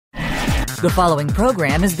The following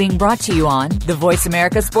program is being brought to you on the Voice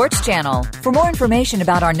America Sports Channel. For more information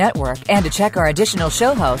about our network and to check our additional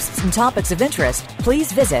show hosts and topics of interest,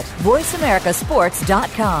 please visit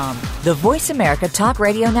voiceamericasports.com. The Voice America Talk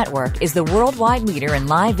Radio Network is the worldwide leader in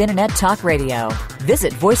live Internet talk radio.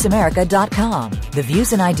 Visit voiceamerica.com. The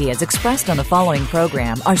views and ideas expressed on the following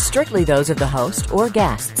program are strictly those of the host or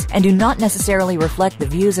guests and do not necessarily reflect the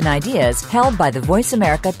views and ideas held by the Voice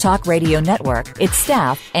America Talk Radio Network, its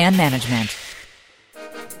staff, and management.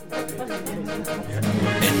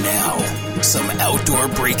 And now, some outdoor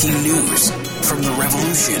breaking news from the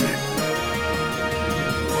Revolution.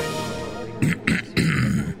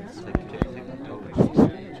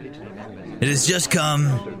 It has just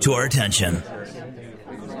come to our attention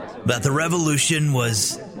that the Revolution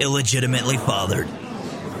was illegitimately fathered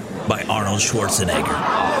by Arnold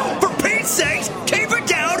Schwarzenegger. For Pete's sakes, keep it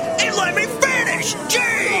down and let me finish!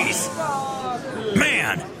 Jeez!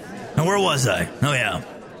 Man! Now where was I? Oh yeah.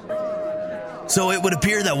 So it would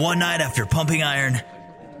appear that one night after pumping iron,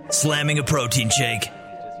 slamming a protein shake,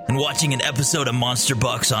 and watching an episode of Monster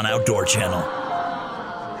Bucks on Outdoor Channel,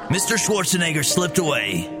 Mr. Schwarzenegger slipped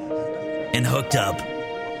away and hooked up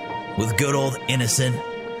with good old innocent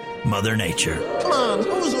Mother Nature. Come on,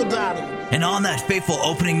 who's your daddy? And on that fateful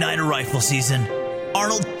opening night of rifle season,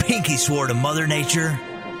 Arnold pinky swore to Mother Nature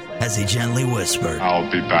as he gently whispered, "I'll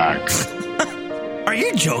be back." Are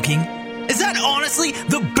you joking? Is that honestly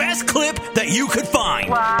the best clip that you could find?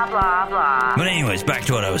 Blah, blah, blah. But anyways, back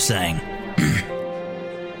to what I was saying.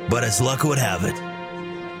 But as luck would have it,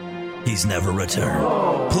 he's never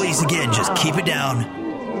returned. Please, again, just keep it down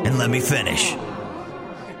and let me finish.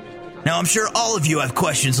 Now, I'm sure all of you have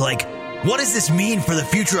questions like, what does this mean for the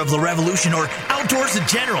future of the Revolution or outdoors in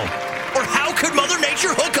general? Or how could Mother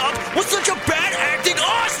Nature hook up with such a bad-acting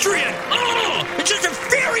Austrian? Ugh, it just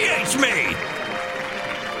infuriates me!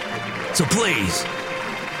 So please,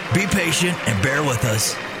 be patient and bear with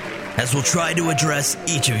us as we'll try to address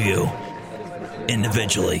each of you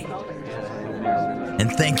individually.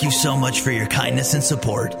 And thank you so much for your kindness and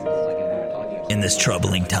support in this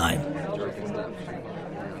troubling time.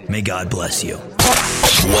 May God bless you.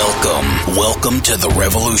 Welcome to the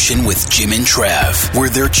Revolution with Jim and Trav, where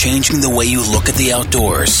they're changing the way you look at the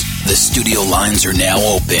outdoors. The studio lines are now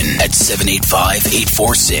open at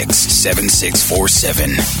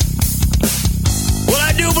 785-846-7647. Well,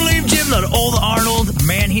 I do believe, Jim, that old Arnold,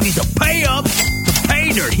 man, he needs to pay up to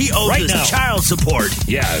pay dirt. He owes right us now. Child support.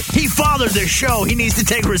 Yeah. He fathered this show. He needs to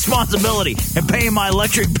take responsibility and pay my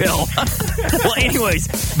electric bill. Well, anyways,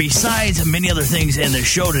 besides many other things in the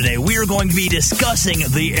show today, we are going to be discussing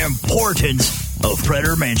the importance of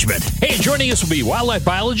predator management. Hey, joining us will be wildlife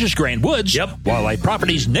biologist Grant Woods. Yep. Wildlife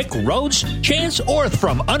Properties Nick Rhodes. Chance Orth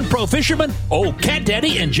from Unpro Fisherman. Old Cat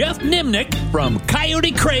Daddy and Jeff Nimnick from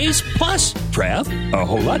Coyote Craze. Plus, Trav, a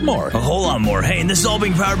whole lot more. A whole lot more. Hey, and this is all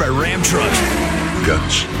being powered by Ram Trucks.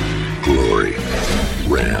 Guts, glory,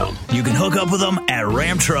 Ram. You can hook up with them at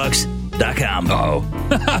ramtrucks.com. Oh.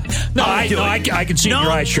 I can see in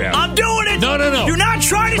your eyes, Trav. I'm doing it. No. Do not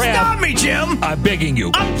try to Trav, stop me, Jim. I'm begging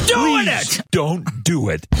you. I'm doing Please it. Don't do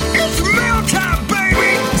it. It's mail time,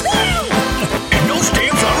 baby. And no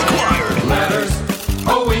stamps are required. Letters,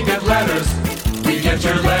 oh, we get letters. We get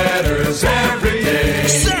your letters every day.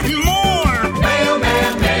 Send more.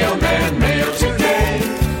 Mailman, mail today.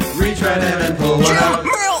 Reach right in and pull one out.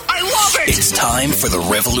 Mail, I love it. It's time for the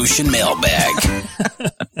Revolution Mailbag.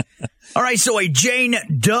 All right, so a Jane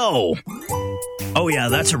Doe. Oh, yeah,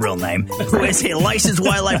 that's a real name. Who is a licensed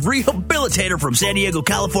wildlife rehabilitator from San Diego,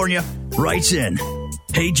 California, writes in,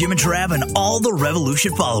 "Hey, Jim and Trav and all the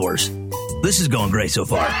Revolution followers. This is going great so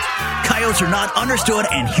far. Coyotes are not understood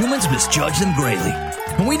and humans misjudge them greatly.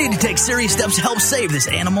 And we need to take serious steps to help save this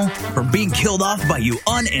animal from being killed off by you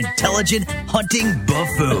unintelligent hunting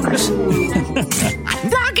buffoons."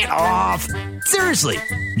 Knock it off! Seriously,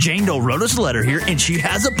 Jane Doe wrote us a letter here, and she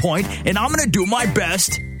has a point, and I'm going to do my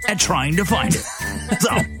best at trying to find it. So,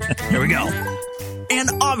 here we go. And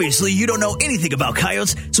obviously, you don't know anything about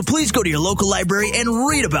coyotes, so please go to your local library and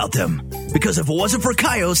read about them. Because if it wasn't for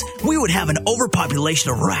coyotes, we would have an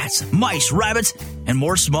overpopulation of rats, mice, rabbits, and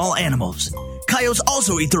more small animals. Coyotes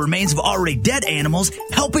also eat the remains of already dead animals,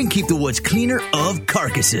 helping keep the woods cleaner of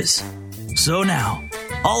carcasses. So now,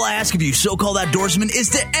 all I ask of you so-called outdoorsmen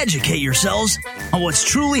is to educate yourselves on what's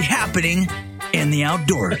truly happening in the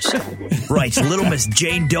outdoors. Writes Little Miss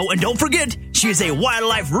Jane Doe, and don't forget, she is a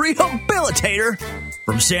wildlife rehabilitator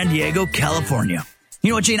from San Diego, California. You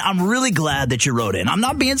know what, Gene? I'm really glad that you wrote in. I'm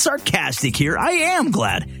not being sarcastic here. I am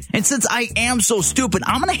glad. And since I am so stupid,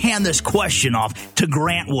 I'm going to hand this question off to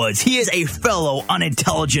Grant Woods. He is a fellow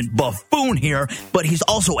unintelligent buffoon here, but he's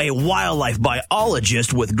also a wildlife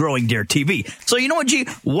biologist with Growing Deer TV. So you know what, G?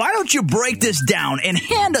 Why don't you break this down and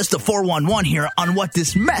hand us the 411 here on what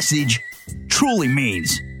this message truly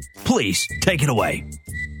means? Please, take it away.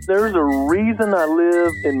 There's a reason I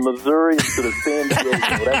live in Missouri instead of San Diego.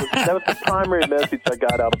 That was the primary message I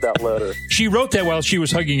got out of that letter. She wrote that while she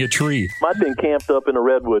was hugging a tree. Might have been camped up in a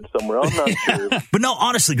redwood somewhere. I'm not sure. But no,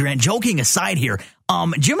 honestly, Grant, joking aside here,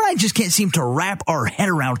 Jim and I just can't seem to wrap our head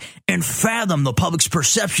around and fathom the public's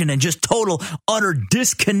perception and just total, utter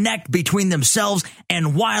disconnect between themselves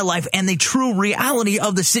and wildlife and the true reality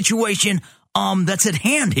of the situation that's at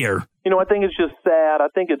hand here. You know, I think it's just sad. I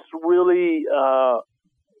think it's really...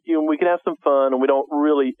 we can have some fun, and we don't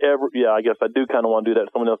really ever. Yeah, I guess I do kind of want to do that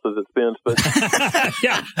at someone else's expense, but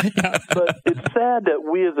yeah. But it's sad that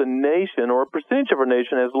we, as a nation, or a percentage of our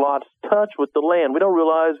nation, has lost touch with the land. We don't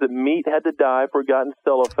realize that meat had to die for it got in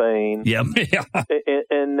cellophane. Yep.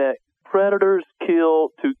 And that predators kill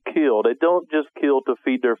to kill. They don't just kill to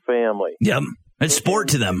feed their family. Yep. It's sport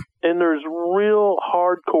to them. And there's real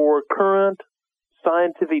hardcore current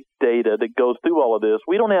scientific data that goes through all of this.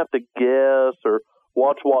 We don't have to guess or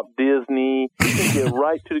watch Walt Disney. You can get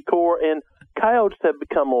right to the core. And coyotes have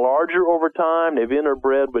become larger over time. They've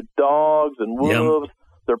interbred with dogs and wolves. Yep.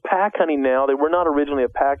 They're pack hunting now. They were not originally a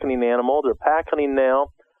pack hunting animal. They're pack hunting now.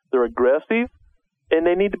 They're aggressive, and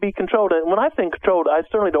they need to be controlled. And when I say controlled, I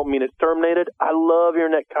certainly don't mean exterminated. I love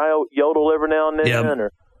hearing that coyote yodel every now and then,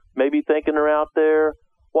 or maybe thinking they're out there.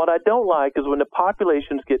 What I don't like is when the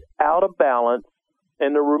populations get out of balance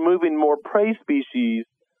and they're removing more prey species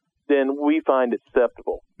then we find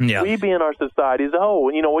acceptable. Yeah. We being our society as a whole.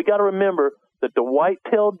 And, we got to remember that the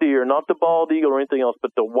white-tailed deer, not the bald eagle or anything else,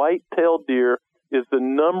 but the white-tailed deer is the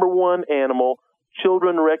number one animal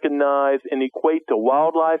children recognize and equate to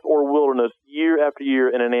wildlife or wilderness year after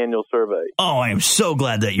year in an annual survey. Oh, I am so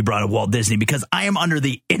glad that you brought up Walt Disney because I am under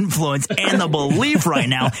the influence and the belief right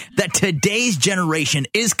now that today's generation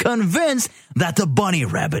is convinced that the bunny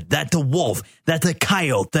rabbit, that the wolf, that the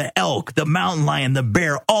coyote, the elk, the mountain lion, the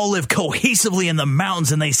bear all live cohesively in the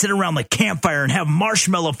mountains and they sit around the campfire and have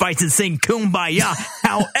marshmallow fights and sing Kumbaya.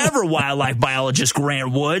 However, wildlife biologist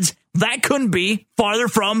Grant Woods, that couldn't be farther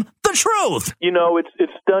from the truth.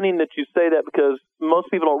 It's stunning that you say that because most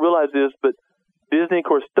people don't realize this, but Disney, of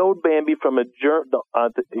course, stole Bambi from a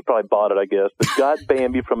he probably bought it, I guess, but got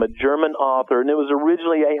Bambi from a German author, and it was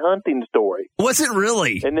originally a hunting story. Was it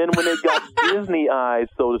really? And then when it got Disney eyes,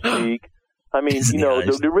 so to speak,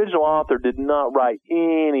 the original author did not write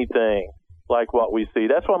anything like what we see.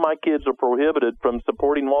 That's why my kids are prohibited from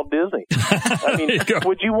supporting Walt Disney.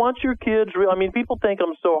 Would you want your kids... people think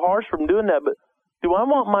I'm so harsh from doing that, but do I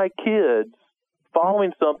want my kids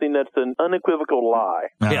following something that's an unequivocal lie?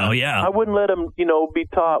 Yeah. I wouldn't let them, be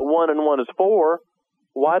taught 1 and 1 is 4.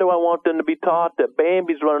 Why do I want them to be taught that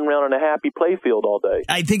Bambi's running around in a happy playfield all day?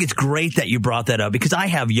 I think it's great that you brought that up because I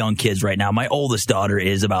have young kids right now. My oldest daughter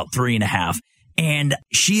is about 3.5, and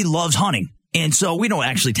she loves hunting. And so we don't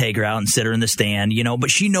actually take her out and sit her in the stand,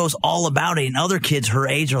 but she knows all about it. And other kids her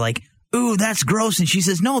age are like, ooh, that's gross. And she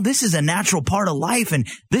says, no, this is a natural part of life. And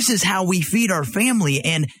this is how we feed our family.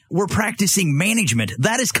 And we're practicing management.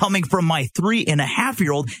 That is coming from my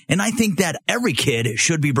 3.5-year-old. And I think that every kid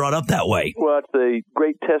should be brought up that way. Well, it's a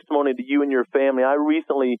great testimony to you and your family. I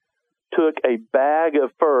recently took a bag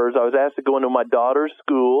of furs. I was asked to go into my daughter's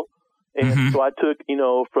school. And so I took,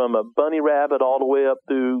 from a bunny rabbit all the way up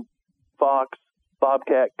through fox,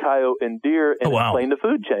 bobcat, coyote, and deer, and explained the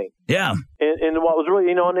food chain. Yeah. And what was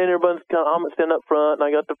really, and everybody's I'm standing up front, and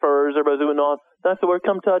I got the furs, everybody's doing all. And I said, well,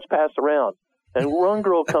 come touch, pass around. And one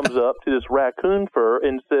girl comes up to this raccoon fur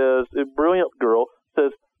and says, a brilliant girl,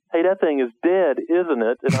 says, hey, that thing is dead, isn't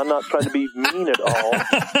it? And I'm not trying to be mean at all.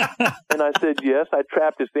 And I said, yes, I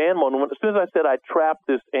trapped this animal. And as soon as I said I trapped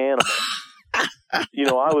this animal,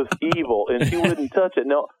 I was evil, and she wouldn't touch it.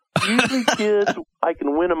 Now, usually kids, I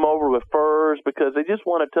can win them over with furs because they just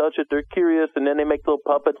want to touch it. They're curious, and then they make little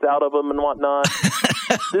puppets out of them and whatnot.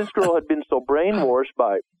 This girl had been so brainwashed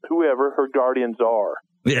by whoever her guardians are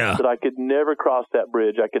that I could never cross that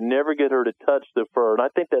bridge. I could never get her to touch the fur. And I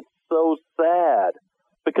think that's so sad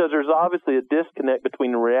because there's obviously a disconnect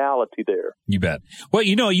between reality there. You bet. Well,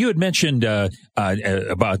 you had mentioned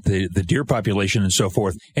about the deer population and so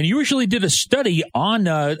forth, and you actually did a study on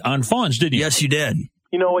fawns, didn't you? Yes, you did.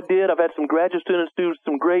 I did. I've had some graduate students do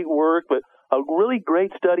some great work, but a really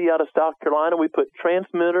great study out of South Carolina. We put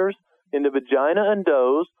transmitters in the vagina and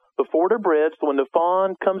does before they're bred. So when the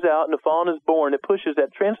fawn comes out and the fawn is born, it pushes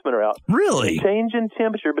that transmitter out. Really? The change in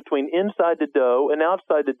temperature between inside the doe and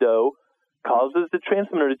outside the doe causes the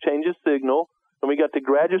transmitter to change its signal. And we got the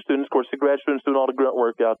graduate students, of course, the graduate students doing all the grunt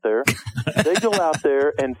work out there. They go out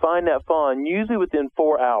there and find that fawn usually within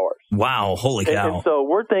 4 hours. Wow, holy cow. And so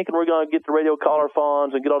we're thinking we're going to get the radio collar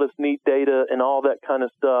fawns and get all this neat data and all that kind of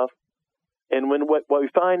stuff. And when what we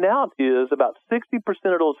find out is about 60%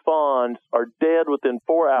 of those fawns are dead within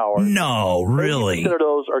 4 hours. No, really? 80% of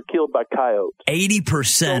those are killed by coyotes.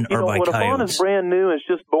 80% are by when coyotes. When a fawn is brand new and it's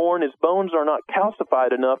just born, its bones are not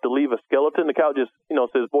calcified enough to leave a skeleton. The cow just,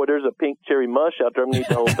 says, boy, there's a pink cherry mush out there underneath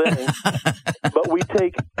the whole thing. But we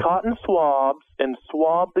take cotton swabs and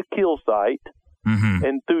swab the kill site. Mm-hmm.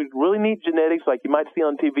 And through really neat genetics like you might see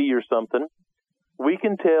on TV or something, we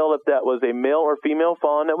can tell if that was a male or female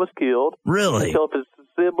fawn that was killed. Really? We can tell if it's a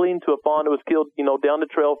sibling to a fawn that was killed, down the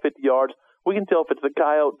trail 50 yards. We can tell if it's a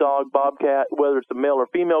coyote, dog, bobcat, whether it's a male or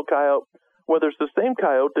female coyote, whether it's the same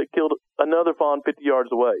coyote that killed another fawn 50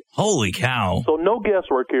 yards away. Holy cow. So no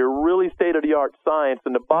guesswork here, really state-of-the-art science.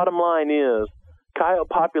 And the bottom line is coyote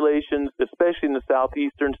populations, especially in the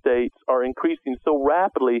southeastern states, are increasing so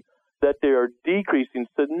rapidly that they are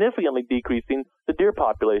significantly decreasing the deer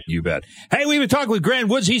population. You bet. Hey, we've been talking with Grant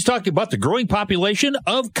Woods. He's talking about the growing population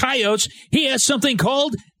of coyotes. He has something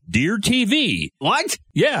called Deer TV. What?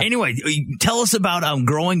 Yeah. Anyway, tell us about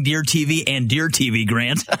growing Deer TV and Deer TV,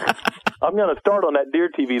 Grant. I'm going to start on that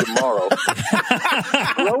deer TV tomorrow.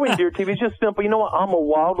 Growing deer TV is just simple. You know what? I'm a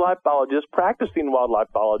wildlife biologist, practicing wildlife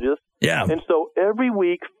biologist. Yeah. And so every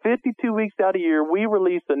week, 52 weeks out of the year, we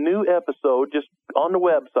release a new episode just on the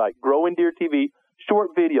website, Growing Deer TV,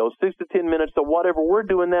 short videos, 6 to 10 minutes of whatever we're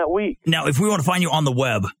doing that week. Now, if we want to find you on the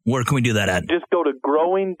web, where can we do that at? Just go to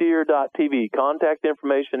growingdeer.tv. Contact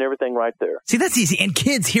information, everything right there. See, that's easy. And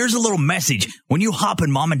kids, here's a little message. When you hop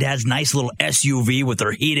in mom and dad's nice little SUV with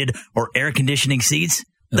their heated or air conditioning seats,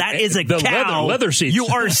 that is a cow leather seats you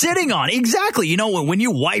are sitting on. Exactly. When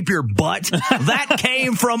you wipe your butt, that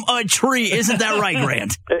came from a tree. Isn't that right,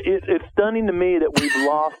 Grant? It's stunning to me that we've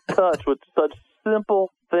lost touch with such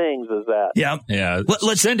simple things as that. Yeah.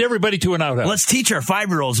 Let's send everybody to an outhouse. Let's teach our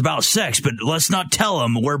 5-year-olds about sex, but let's not tell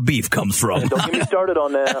them where beef comes from. Don't get me started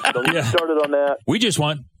on that. We just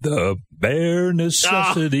want the bare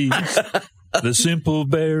necessities. The simple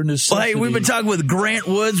bare necessities. Well, hey, we've been talking with Grant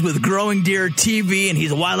Woods with Growing Deer TV, and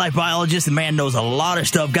he's a wildlife biologist. The man knows a lot of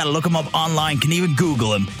stuff. Got to look him up online. Can even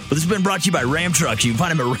Google him. But this has been brought to you by Ram Trucks. You can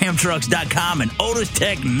find him at ramtrucks.com and Otis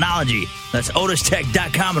Technology. That's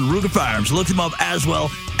otistech.com and Ruger Firearms. Look them up as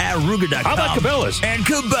well at Ruger.com. How about Cabela's? And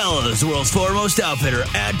Cabela's, the world's foremost outfitter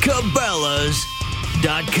at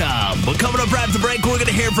Cabela's.com. But coming up right after the break, we're going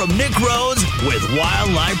to hear from Nick Rhodes with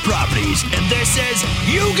Wildlife Properties. And this is,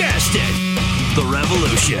 you guessed it, The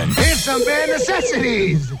Revolution. Here's some bare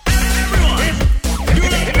necessities. Everyone, you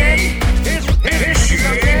ready? It's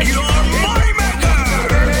your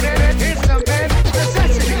moneymaker. Here's some bare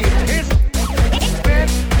necessities. Here's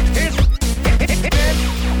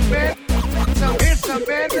some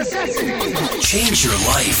bare necessities. Change your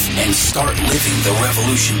life and start living the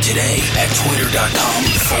revolution today at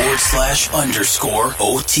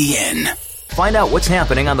twitter.com/_OTN. Find out what's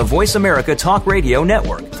happening on the Voice America Talk Radio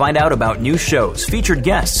Network. Find out about new shows, featured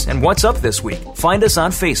guests, and what's up this week. Find us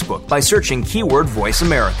on Facebook by searching keyword Voice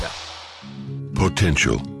America.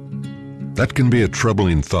 Potential. That can be a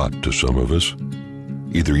troubling thought to some of us.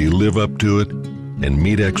 Either you live up to it and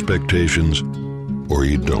meet expectations, or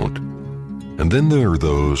you don't. And then there are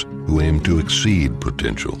those who aim to exceed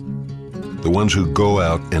potential. The ones who go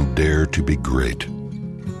out and dare to be great.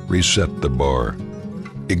 Reset the bar.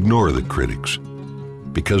 Ignore the critics.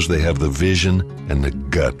 Because they have the vision and the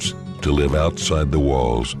guts to live outside the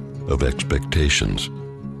walls of expectations.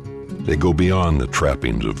 They go beyond the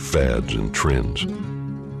trappings of fads and trends.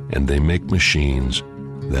 And they make machines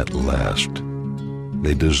that last.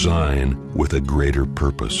 They design with a greater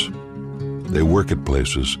purpose. They work at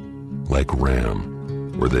places like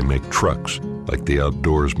Ram, where they make trucks like the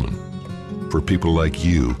Outdoorsman, for people like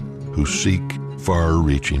you who seek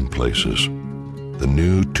far-reaching places. The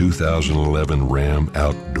new 2011 Ram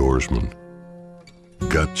Outdoorsman.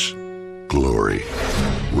 Guts, glory,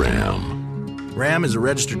 Ram. Ram is a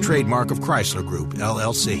registered trademark of Chrysler Group,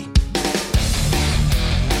 LLC.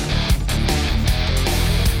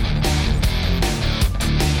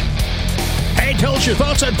 Tell us your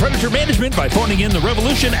thoughts on predator management by phoning in The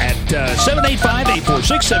Revolution at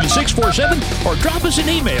 785-846-7647 or drop us an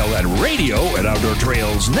email at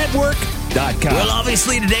radio@OutdoorTrailsNetwork.com. WhisOmerica.com. Well,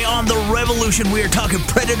 obviously, today on The Revolution, we are talking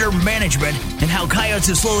predator management and how coyotes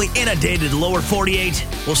have slowly inundated the lower 48.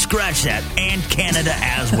 We'll scratch that, and Canada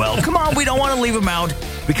as well. Come on, we don't want to leave them out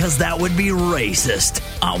because that would be racist.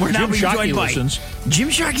 We're now being joined by Jim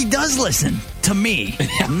Sharkey does listen to me,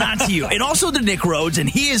 not to you. And also to Nick Rhodes, and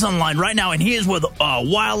he is online right now, and he is with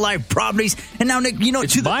Wildlife Properties. And now, Nick, you know...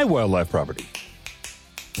 It's my wildlife property.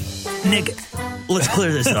 Nick, let's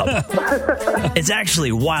clear this up. It's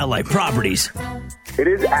actually Wildlife Properties. It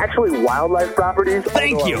is actually Wildlife Properties.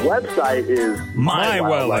 Thank you. Our website is My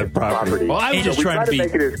Wildlife Property. Well, I was just trying to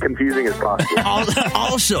make it as confusing as possible.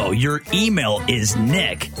 Also, your email is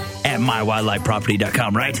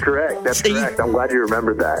nick@mywildlifeproperty.com, right? That's correct. That's correct. I'm glad you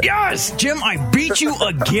remembered that. Yes! Jim, I beat you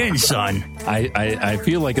again, son. I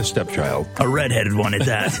feel like a stepchild. A redheaded one at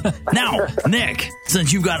that. Now, Nick,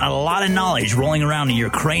 since you've got a lot of knowledge rolling around in your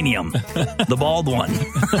cranium, the bald one.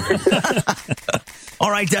 All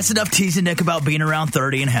right, that's enough teasing Nick about being around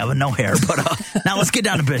 30 and having no hair. But now let's get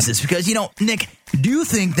down to business because, Nick, do you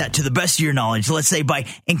think that to the best of your knowledge, let's say by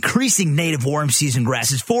increasing native warm season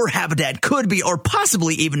grasses for habitat could be or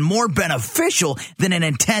possibly even more beneficial than an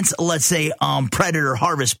intense, let's say, predator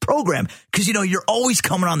harvest program? Because, you're always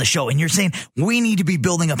coming on the show and you're saying we need to be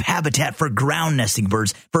building up habitat for ground nesting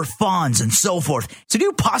birds, for fawns and so forth. So do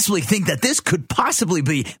you possibly think that this could possibly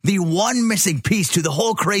be the one missing piece to the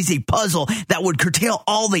whole crazy puzzle that would curtail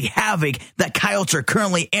all the havoc that coyotes are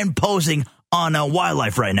currently imposing on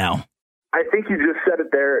wildlife right now? I think you just said it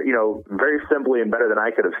there, very simply and better than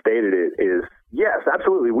I could have stated it is, yes,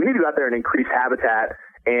 absolutely. We need to go out there and increase habitat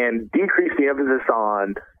and decrease the emphasis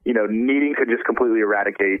on, needing to just completely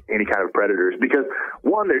eradicate any kind of predators. Because,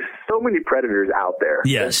 one, there's so many predators out there.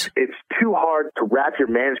 Yes. It's too hard to wrap your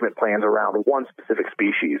management plans around one specific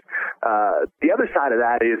species. The other side of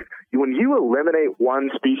that is when you eliminate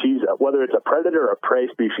one species, whether it's a predator or a prey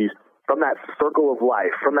species, from that circle of life,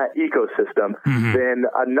 from that ecosystem, then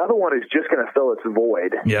another one is just going to fill its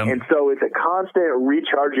void. Yep. And so it's a constant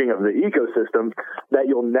recharging of the ecosystem that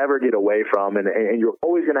you'll never get away from, and you're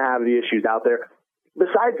always going to have the issues out there.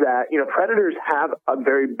 Besides that, predators have a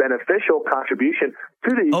very beneficial contribution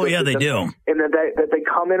to the ecosystem. Oh, yeah, they do. And that they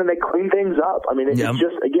come in and they clean things up. I mean, it's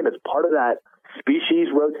just, again, it's part of that species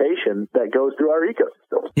rotation that goes through our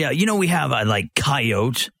ecosystem. Yeah, we have like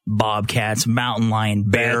coyotes, bobcats, mountain lion,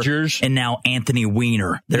 bear, badgers, and now Anthony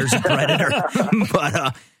Weiner. There's a predator.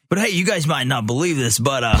 But hey, you guys might not believe this,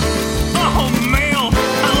 but oh, mail!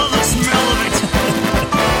 I love the smell of it.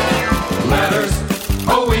 Letters,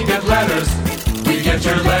 oh, we get letters. We get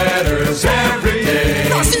your letters every day.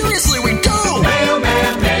 No, seriously, we do.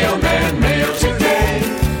 Mailman, mailman, mail today.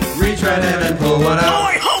 Reach right in and pull one out. Oh,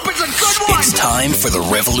 I hope it's a good one. It's time for the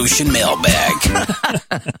Revolution Mailbag.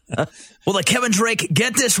 Well, the Kevin Drake,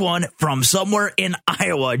 get this one from somewhere in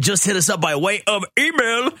Iowa. Just hit us up by way of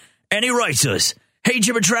email, and he writes us, "Hey,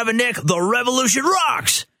 Jim and Trav and Nick, the Revolution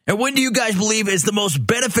rocks. And when do you guys believe is the most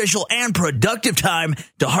beneficial and productive time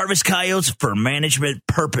to harvest coyotes for management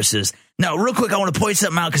purposes?" Now, real quick, I want to point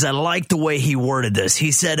something out because I like the way he worded this.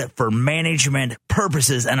 He said for management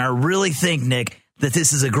purposes, and I really think, Nick, that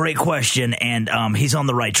this is a great question, and he's on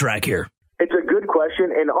the right track here. It's a good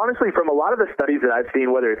question, and honestly, from a lot of the studies that I've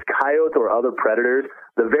seen, whether it's coyotes or other predators,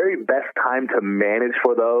 the very best time to manage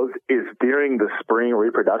for those is during the spring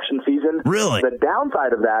reproduction season. Really? The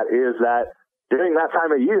downside of that is that during that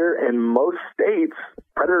time of year, in most states,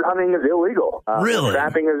 predator hunting is illegal. Really?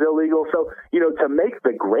 Trapping is illegal. So, to make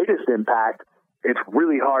the greatest impact, it's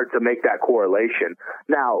really hard to make that correlation.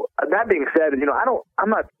 Now, that being said, I'm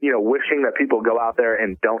not, wishing that people go out there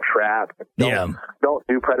and don't trap, don't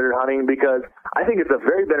do predator hunting, because I think it's a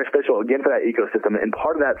very beneficial, again, for that ecosystem. And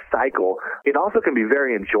part of that cycle, it also can be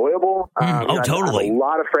very enjoyable. Totally. I have a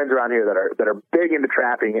lot of friends around here that are big into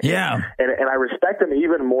trapping. Yeah. And I respect them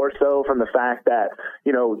even more so from the fact that,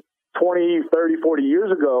 20, 30, 40 years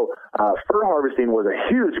ago, fur harvesting was a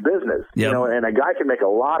huge business, and a guy can make a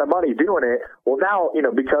lot of money doing it. Well, now,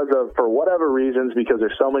 because of, for whatever reasons, because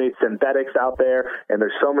there's so many synthetics out there and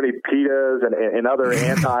there's so many PETAs and other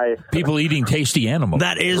people eating tasty animals.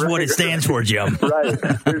 That is what it stands for, Jim. Right.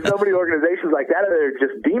 There's so many organizations like that are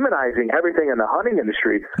just demonizing everything in the hunting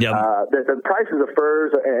industry. The prices of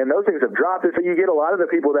furs and those things have dropped. And so you get a lot of the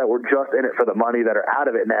people that were just in it for the money that are out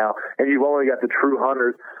of it now. And you've only got the true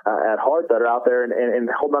hunters at heart that are out there and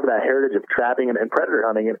hold on to that heritage of trapping and predator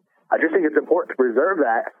hunting. And I just think it's important to preserve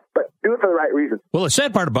that, but do it for the right reasons. Well, the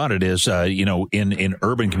sad part about it is, in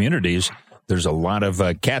urban communities, there's a lot of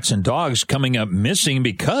cats and dogs coming up missing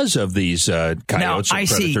because of these coyotes now, and I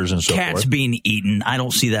predators see and so cats forth. being eaten. I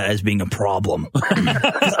don't see that as being a problem.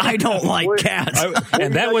 I don't like cats.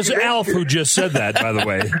 And that was Alf who just said that, by the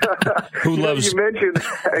way. Who loves... You mentioned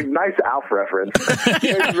a nice Alf reference.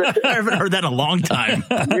 I haven't heard that in a long time.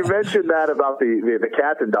 You mentioned that about the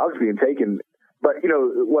cats and dogs being taken. But,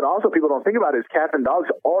 what also people don't think about is cats and dogs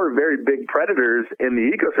are very big predators in the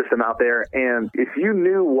ecosystem out there. And if you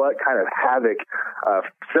knew what kind of havoc a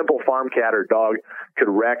simple farm cat or dog could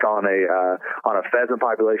wreak on a pheasant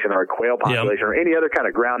population or a quail population or any other kind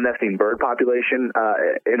of ground nesting bird population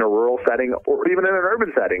in a rural setting or even in an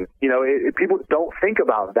urban setting, people don't think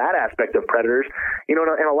about that aspect of predators. And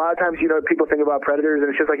a lot of times, people think about predators and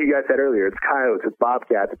it's just like you guys said earlier. It's coyotes, it's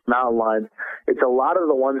bobcats, it's mountain lions. It's a lot of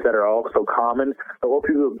the ones that are also common. But what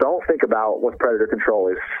people don't think about with predator control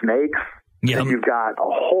is snakes. Yep. And you've got a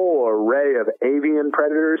whole array of avian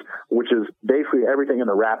predators, which is basically everything in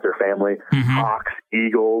the raptor family, hawks,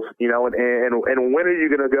 eagles, and when are you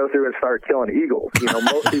going to go through and start killing eagles?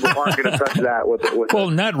 Most people aren't going to touch that with well,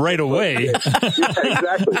 not right away.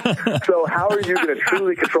 Exactly. So how are you going to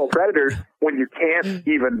truly control predators when you can't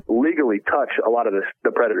even legally touch a lot of the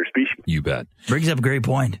predator species? You bet. Brings up a great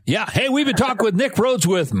point. Yeah. Hey, we've been talking with Nick Rhodes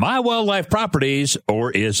with My Wildlife Properties, or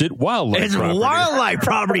is it Wildlife Properties? It's Wildlife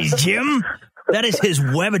Properties, Jim. That is his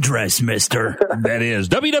web address, mister. That is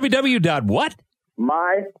www.what?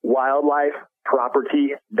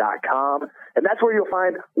 mywildlifeproperty.com. And that's where you'll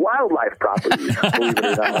find wildlife properties, believe it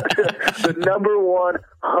or not. The number one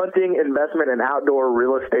hunting, investment, and outdoor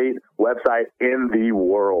real estate website in the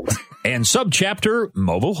world. And subchapter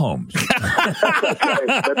mobile homes. That's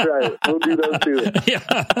right. We'll do those too. Yeah.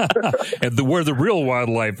 And where the real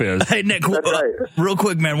wildlife is. Hey, Nick, real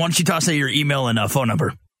quick, man, why don't you toss out your email and phone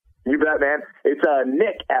number? You bet, man. It's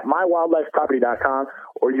Nick at mywildlifeproperty.com,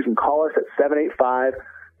 or you can call us at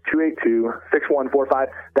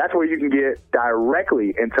 785-282-6145. That's where you can get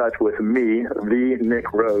directly in touch with me, the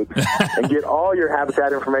Nick Rhodes, and get all your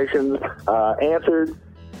habitat information answered,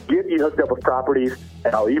 get you hooked up with properties,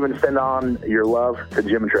 and I'll even send on your love to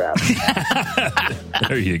Jim and Trav.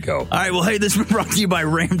 There you go. All right, well, hey, this is brought to you by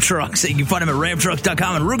Ram Trucks. You can find them at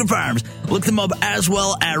ramtrucks.com and Ruger Farms. Look them up as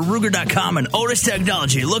well at Ruger.com and Otis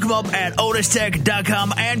Technology. Look them up at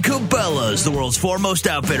OtisTech.com and Cabela's, the world's foremost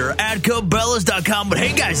outfitter, at Cabela's.com. But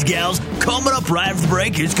hey, guys and gals, coming up right after the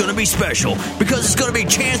break, it's going to be special because it's going to be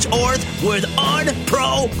Chance Orth with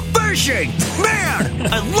Unpro Fishing. Man,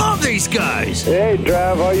 I love these guys. Hey,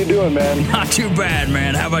 Trav, how you doing, man? Not too bad,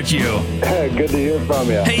 man. How about you? Good to hear from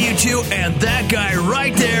you. Hey, you too. And that guy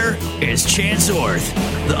right there is Chance Orth,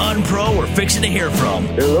 the Unpro we're fixing to hear from.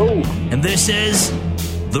 Hello. And this is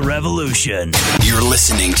The Revolution. You're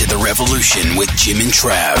listening to The Revolution with Jim and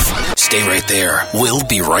Trav. Stay right there. We'll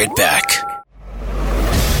be right back.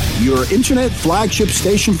 Your internet flagship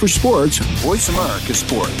station for sports, Voice America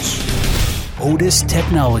Sports. Otis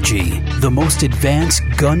Technology, the most advanced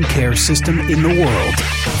gun care system in the world.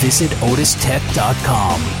 Visit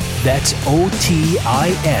otistech.com. That's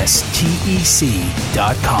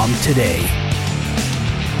OTISTEC.com today.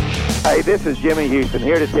 Hey, this is Jimmy Houston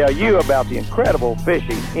here to tell you about the incredible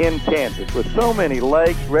fishing in Kansas. With so many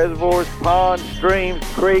lakes, reservoirs, ponds, streams,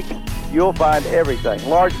 creeks, you'll find everything.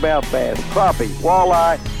 Largemouth bass, crappie,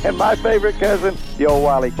 walleye, and my favorite cousin, the old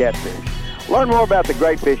wily catfish. Learn more about the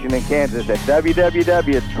great fishing in Kansas at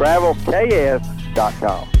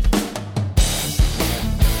www.travelks.com.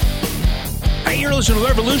 Hey, you're listening to The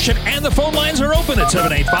Revolution, and the phone lines are open at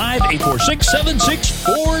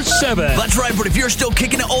 785-846-7647. That's right, but if you're still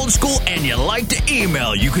kicking it old school and you like to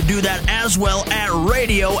email, you can do that as well at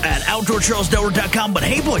radio@OutdoorTrailsNetwork.com. But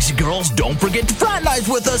hey, boys and girls, don't forget to fraternize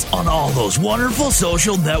with us on all those wonderful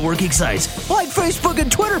social networking sites like Facebook and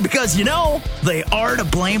Twitter, because, they are to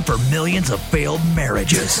blame for millions of failed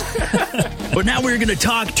marriages. But now we're going to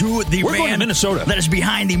talk to the We're going to man Minnesota. that is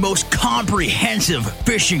behind the most comprehensive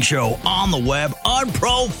fishing show on the web,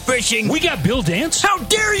 Unpro Fishing. We got Bill Dance. How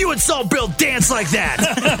dare you insult Bill Dance like that?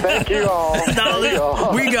 Thank you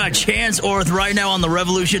all. We got Chance Orth right now on The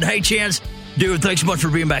Revolution. Hey, Chance. Dude, thanks so much for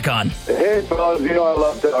being back on. Hey, fellas, I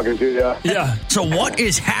love talking to you. Yeah. So what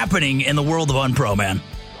is happening in the world of Unpro, man?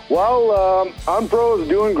 Well, Unpro is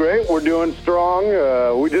doing great. We're doing strong.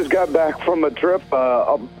 We just got back from a trip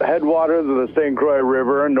up headwaters of the St. Croix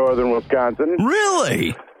River in northern Wisconsin.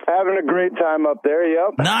 Really? Having a great time up there,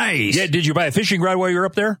 yep. Nice. Yeah, did you buy a fishing rod while you were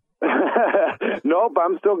up there? Nope,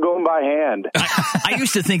 I'm still going by hand. I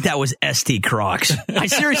used to think that was ST Crocs. I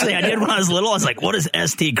did when I was little. I was like, what is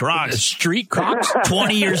ST Crocs? Street Crocs?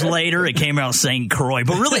 20 years later, it came out St. Croix.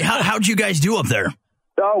 But really, how'd you guys do up there?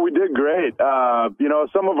 Oh, we did great.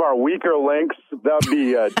 Some of our weaker links, that would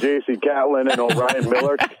be J.C. Catlin and Orion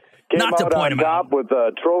Miller, came out on top with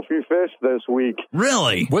a trophy fish this week.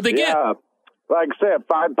 Really? What'd they get? Yeah. Like I said,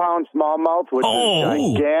 5-pound smallmouth, which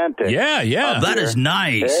is gigantic. Yeah. Oh, that is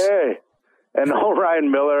nice. Hey. And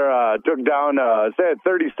Orion Miller took down, a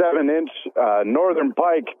 37-inch northern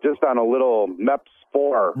pike just on a little MEPS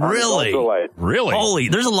 4. Really? Really? Holy,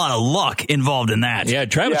 there's a lot of luck involved in that. Yeah,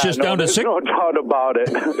 Travis down to 6. No doubt about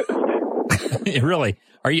it. Really?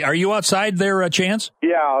 Are you outside there, Chance?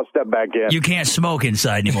 Yeah, I'll step back in. You can't smoke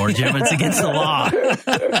inside anymore, Jim. It's against the law.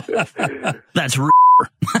 That's How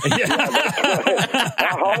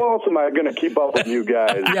else am I going to keep up with you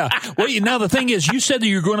guys? Yeah. Well, now the thing is, you said that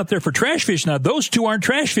you were going up there for trash fish. Now, those two aren't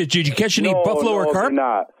trash fish. Did you catch any buffalo or carp? They're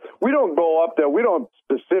not. We don't go up there. We don't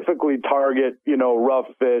specifically target, rough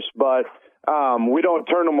fish, but we don't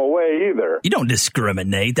turn them away either. You don't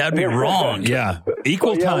discriminate. That'd be wrong. Yeah.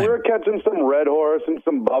 Equal time. We were catching some red horse and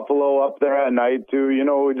some buffalo up there at night, too.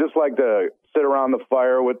 We just like to sit around the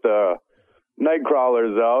fire with the night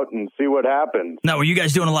crawlers out and see what happens. Now, were you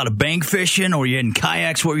guys doing a lot of bank fishing, or were you in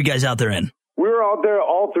kayaks? What were you guys out there in? We were out there,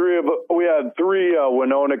 we had 3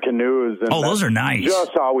 Winona canoes. And those are nice.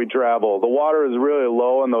 Just how we travel. The water is really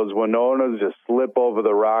low, and those Winonas just slip over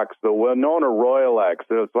the rocks. The Winona Royal X,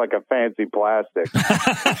 it's like a fancy plastic.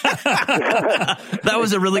 That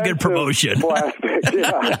was a really good promotion. Plastic,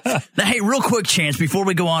 yeah. Now, hey, real quick, Chance, before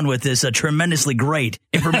we go on with this tremendously great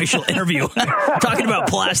informational interview, talking about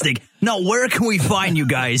plastic. Now, where can we find you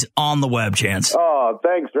guys on the web, Chance? Oh,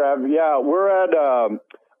 thanks, Trav. Yeah, we're at...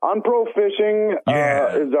 Unpro Fishing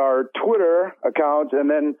is our Twitter account, and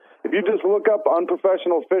then if you just look up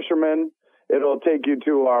Unprofessional Fishermen, it'll take you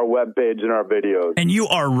to our webpage and our videos. And you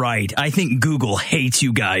are right. I think Google hates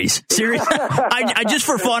you guys. Seriously. I just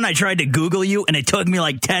for fun, I tried to Google you, and it took me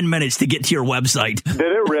like 10 minutes to get to your website. Did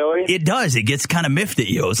it really? It does. It gets kind of miffed at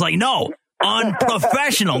you. It's like, no,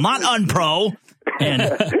 unprofessional, not unpro. And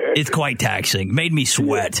it's quite taxing. Made me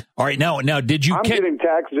sweat. All right, now did you... I'm getting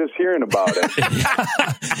taxed just hearing about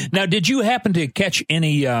it. Now, did you happen to catch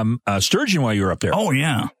any sturgeon while you were up there? Oh,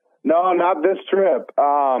 yeah. No, not this trip.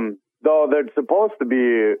 Though there's supposed to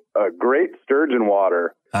be a great sturgeon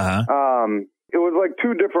water. Uh-huh. It was like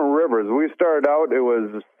 2 different rivers. We started out, it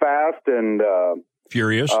was fast and...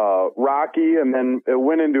 furious, rocky, and then it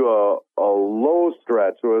went into a low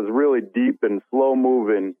stretch where it was really deep and slow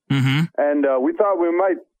moving. Mm-hmm. And we thought we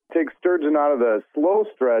might take sturgeon out of the slow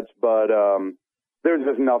stretch, but there's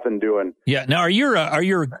just nothing doing. Yeah. Now, are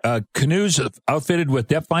your canoes outfitted with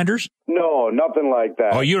depth finders? No, nothing like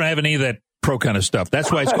that. Oh, you don't have any of that pro kind of stuff.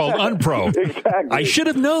 That's why it's called unpro. Exactly. I should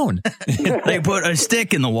have known. They put a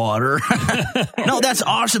stick in the water. No, that's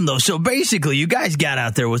awesome, though. So basically, you guys got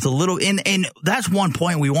out there with a little, and that's one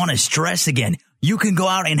point we want to stress again. You can go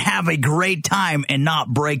out and have a great time and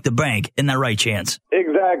not break the bank. Isn't that right, Chance?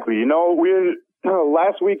 Exactly.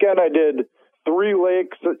 Last weekend I did 3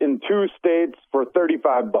 lakes in 2 states for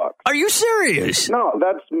 $35. Are you serious? No,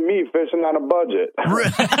 that's me fishing on a budget.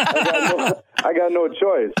 I got no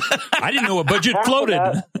choice. I didn't know a budget floated.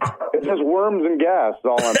 It's just worms and gas is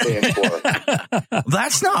all I'm paying for.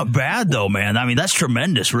 That's not bad, though, man. I mean, that's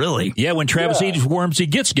tremendous, really. Yeah, when Travis eats worms, he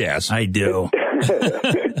gets gas. I do.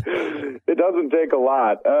 It doesn't take a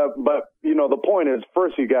lot. But, the point is,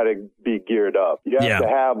 first you got to be geared up. You have to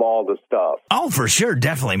have all the stuff. Oh, for sure.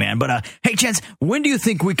 Definitely, man. But, hey, Chance, when do you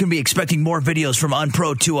think we can be expecting more videos from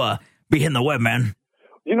Unpro to be hitting the web, man?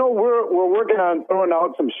 We're working on throwing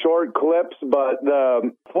out some short clips, but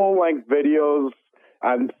the full-length videos,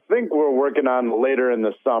 I think we're working on later in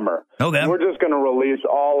the summer. Okay. We're just going to release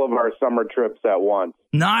all of our summer trips at once.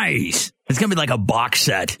 Nice. It's going to be like a box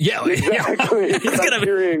set. Yeah. Exactly. It's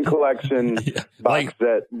Criterion Collection box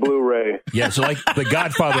set, Blu-ray. Yeah, so like The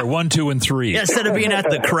Godfather 1, 2, and 3. Yeah, instead of being at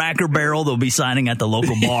the Cracker Barrel, they'll be signing at the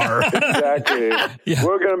local bar. Exactly. Yeah.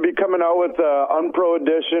 We're going to be coming out with the Unpro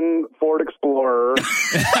Edition Ford Explorer.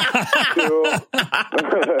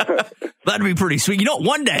 That'd be pretty sweet.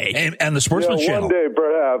 One day. And the Sportsman Channel. One day,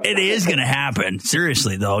 perhaps. It is going to happen.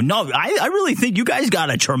 Seriously, though. No, I really think you guys got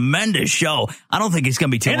a tremendous show. I don't think it's going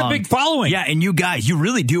to be too long. And a big following. Yeah, and you guys, you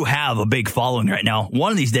really do have a big following right now.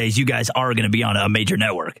 One of these days, you guys are going to be on a major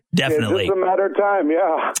network. Definitely. It's just a matter of time,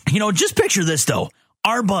 yeah. Just picture this, though.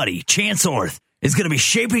 Our buddy, Chance Orth, is going to be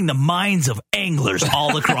shaping the minds of anglers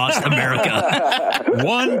all across America.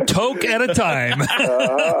 One toke at a time.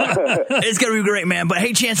 It's going to be great, man. But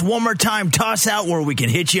hey, Chance, one more time, toss out where we can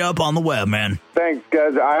hit you up on the web, man. Thanks,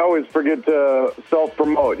 guys. I always forget to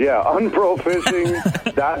self-promote. Yeah,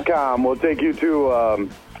 unprofishing.com will take you to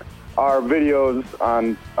our videos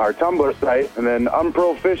on our Tumblr site. And then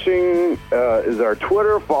Unpro Fishing is our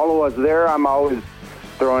Twitter. Follow us there. I'm always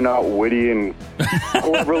throwing out witty and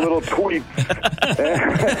clever little tweets.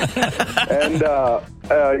 and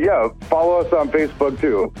follow us on Facebook,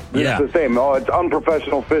 too. It's the same. It's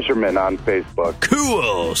Unprofessional Fishermen on Facebook.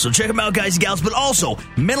 Cool. So check them out, guys and gals. But also,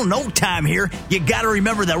 middle note time here. You got to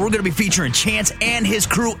remember that we're going to be featuring Chance and his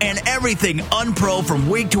crew and everything Unpro from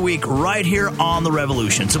week to week right here on The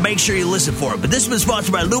Revolution. So make sure you listen for it. But this has been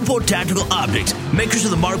sponsored by Lupo Tactical Optics, makers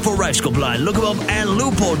of the Mark IV rifle line. Look them up at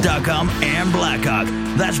lupo.com and Blackhawk.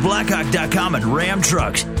 That's blackhawk.com and Ram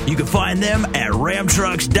Trucks. You can find them at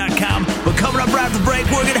ramtrucks.com. But coming up right after the break,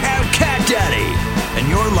 we're going to have Cat Daddy. And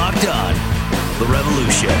you're locked on The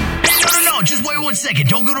Revolution. No, just wait 1 second.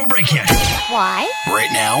 Don't go to a break yet. Why?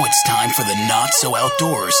 Right now, it's time for the Not So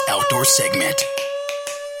Outdoors outdoor segment.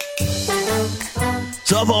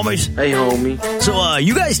 What's up, homies? Hey, homie. So,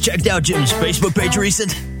 you guys checked out Jim's Facebook page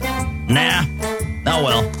recent? Nah. Oh,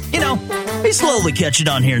 well. You know, he's slowly catching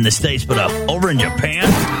on here in the States, but over in Japan...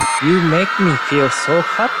 You make me feel so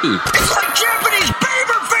happy. It's like Japanese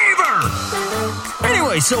fever!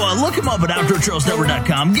 Anyway, so look him up at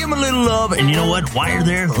OutdoorTrailsNetwork.com. Give him a little love, and you know what? While you're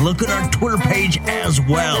there, look at our Twitter page as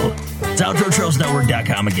well. It's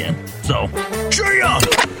OutdoorTrailsNetwork.com again. So, cheer ya!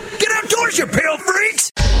 Get outdoors, you pale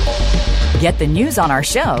freaks! Get the news on our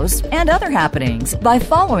shows and other happenings by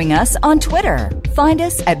following us on Twitter. Find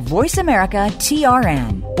us at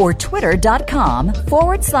VoiceAmericaTRN or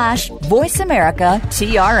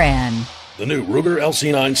twitter.com/VoiceAmericaTRN. The new Ruger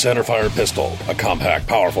LC9 centerfire pistol, a compact,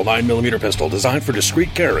 powerful 9mm pistol designed for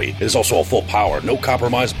discreet carry, is also a full-power,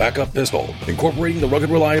 no-compromise backup pistol, incorporating the rugged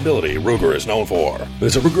reliability Ruger is known for.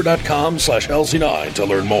 Visit Ruger.com/LC9 to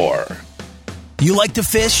learn more. You like to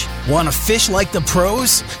fish? Want to fish like the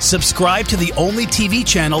pros? Subscribe to the only TV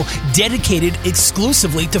channel dedicated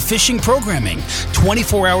exclusively to fishing programming.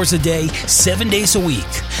 24 hours a day, 7 days a week.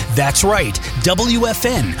 That's right.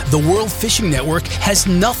 WFN, the World Fishing Network, has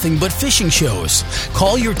nothing but fishing shows.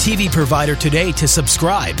 Call your TV provider today to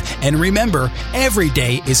subscribe. And remember, every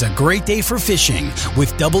day is a great day for fishing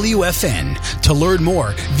with WFN. To learn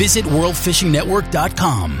more, visit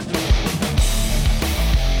worldfishingnetwork.com.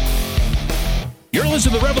 You're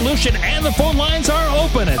listening to The Revolution, and the phone lines are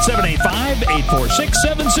open at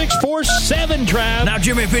 785-846-7647, Trav. Now,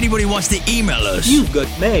 Jimmy, if anybody wants to email us... You've got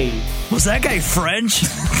mail. Was that guy French?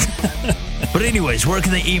 But anyways, where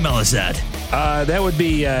can they email us at? That would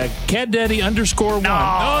be CatDaddy_1.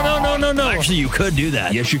 No. Actually, you could do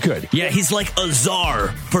that. Yes, you could. Yeah, he's like a czar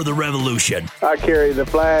for The Revolution. I carry the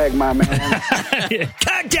flag, my man.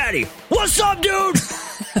 Cat Daddy, what's up, dude?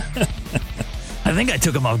 I think I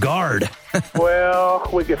took him off guard. Well,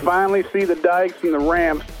 we could finally see the dikes and the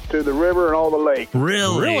ramps to the river and all the lake.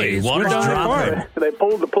 Really? Water's dropping. They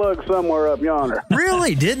pulled the plug somewhere up yonder.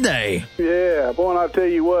 Really? Did they? Yeah. Boy, and I'll tell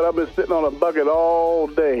you what, I've been sitting on a bucket all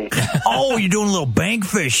day. Oh, you're doing a little bank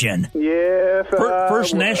fishing. Yes.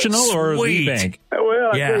 First National or the bank?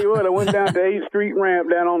 Well, I tell you what, I went down to 8th Street ramp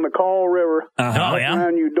down on the Call River. Oh, yeah?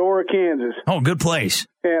 Around Eudora, Kansas. Oh, good place.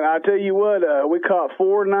 And I tell you what, we caught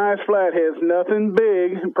 4 nice flatheads, nothing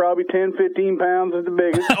big, probably 10, 15 pounds is the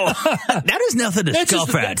biggest. That is nothing to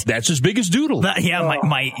scoff at. That's as big as Doodle.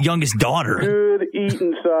 My youngest daughter. Good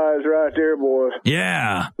eating size right there, boys.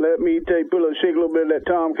 Yeah. Let me shake a little bit of that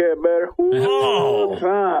Tomcat batter.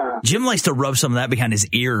 Oh. Jim likes to rub some of that behind his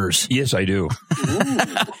ears. Yes, I do.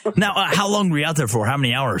 Now, how long were you out there for? How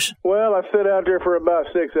many hours? Well, I sat out there for about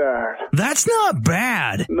 6 hours. That's not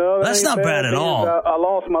bad. No, that's not bad at all. I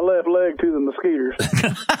lost my left leg to the mosquitoes.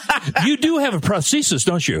 You do have a prosthesis,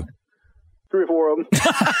 don't you? 3 or 4 of them.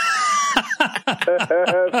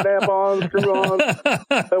 Snap-ons, screw-ons.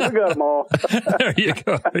 We got them all. There you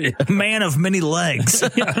go. Man of many legs. I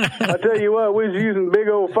tell you what, we was using big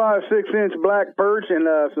old 5-6-inch black perch and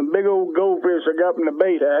some big old goldfish I got from the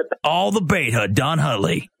bait hut. All the bait hut, Don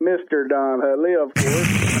Hutley. Mr. Don Hutley, of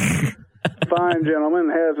course. Fine gentleman,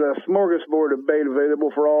 has a smorgasbord of bait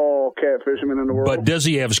available for all catfishermen in the world. But does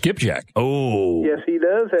he have skipjack? Oh. Yes, he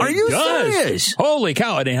does. Are you serious? Holy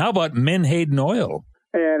cow. And how about Menhaden oil?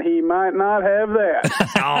 And he might not have that.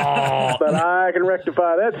 Oh. But I can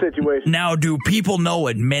rectify that situation. Now, do people know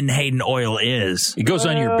what Menhaden oil is? It goes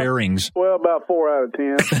on your bearings. Well, about 4 out of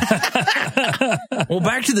 10. Well,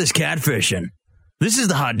 back to this catfishing. This is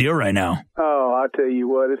the hot deal right now. Oh, I tell you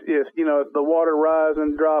what, it's the water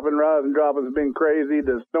rising, dropping has been crazy.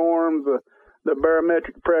 The storms, the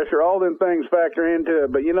barometric pressure, all them things factor into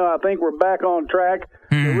it. But, I think we're back on track.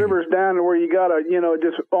 The river's down to where you got to,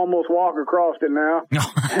 just almost walk across it now.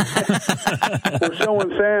 We're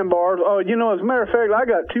showing sandbars. Oh, as a matter of fact, I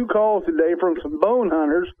got 2 calls today from some bone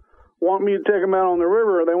hunters want me to take them out on the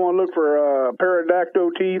river, or they want to look for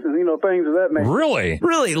pterodactyl teeth and things of that nature.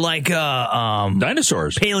 Really, like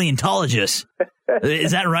dinosaurs, paleontologists.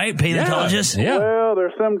 Is that right, paleontologists? Yeah. Well,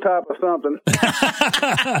 there's some type of something.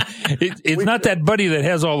 It's not that buddy that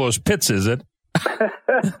has all those pits, is it?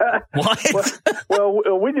 What?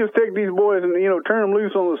 Well, we just take these boys and turn them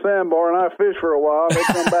loose on the sandbar, and I fish for a while. They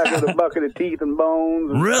come back with a bucket of teeth and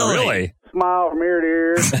bones. And Really? Smile from ear to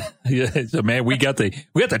ear. Yeah, so man, we got the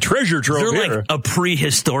treasure trove They're here. like a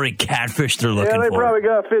prehistoric catfish they're looking Yeah, they for. probably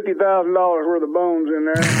got $50,000 worth of bones in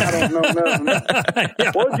there. I don't know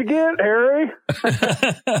nothing. What'd you get, Harry?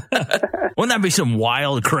 Wouldn't that be some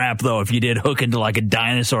wild crap though if you did hook into like a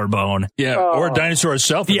dinosaur bone? Yeah, or a dinosaur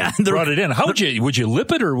itself. Yeah, brought it in. How would you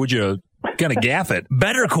lip it or would you kind of gaff it?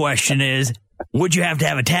 Better question is, would you have to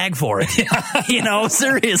have a tag for it?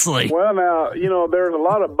 Seriously. Well, now, there's a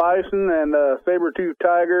lot of bison and saber-toothed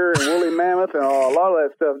tiger and woolly mammoth and a lot of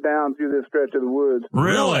that stuff down through this stretch of the woods.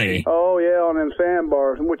 Really? Oh, yeah, on them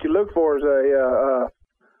sandbars. And what you look for is a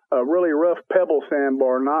really rough pebble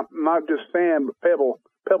sandbar, not just sand, but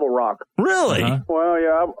pebble rock. Really? Uh-huh. Well,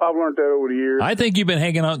 yeah, I've learned that over the years. I think you've been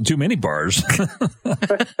hanging out in too many bars.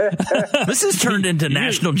 This has turned into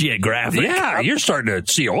National Geographic. Yeah, you're starting to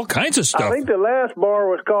see all kinds of stuff. I think the last bar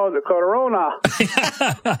was called the Corona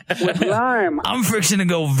with lime. I'm fixing to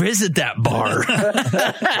go visit that bar.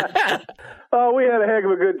 Oh, we had a heck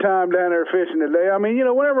of a good time down there fishing today. I mean,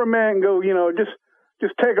 whenever a man can go,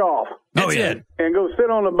 just take off. That's it. And go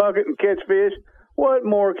sit on a bucket and catch fish. What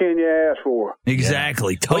more can you ask for?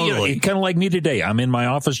 Exactly. Totally. Kind of like me today. I'm in my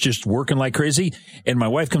office just working like crazy, and my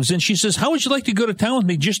wife comes in. She says, how would you like to go to town with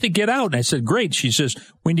me just to get out? And I said, great. She says,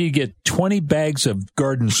 we need to get 20 bags of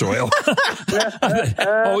garden soil.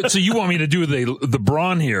 Oh, so you want me to do the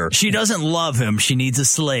brawn here? She doesn't love him. She needs a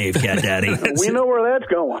slave, Cat Daddy. We know where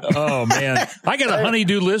that's going. Oh, man. I got a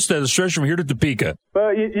honey-do list that stretches from here to Topeka.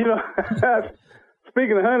 But,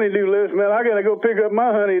 speaking of honeydew list, man, I got to go pick up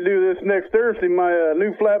my honeydew this next Thursday, my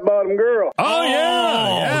new flat-bottom girl. Oh,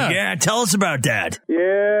 yeah. Tell us about that.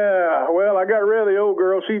 Yeah. Well, I got rid of the old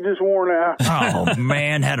girl. She's just worn out. Oh,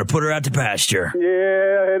 man. Had to put her out to pasture.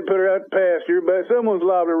 Yeah, I had to put her out to pasture, but someone's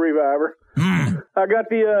liable to revive her. I got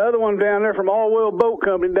the other one down there from All Well Boat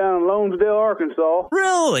Company down in Lonesdale, Arkansas.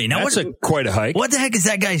 Really? Now, That's quite a hike. What the heck is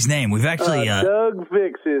that guy's name? We've actually... Doug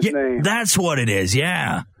Vic's his name. That's what it is,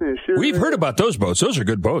 yeah. We've heard about those boats. Those are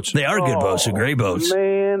good boats. They are good boats. They're great boats.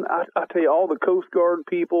 Man, I tell you, all the Coast Guard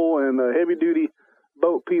people and the heavy-duty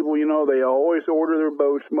boat people, they always order their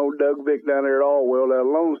boats from old Doug Vic down there at All Well, down in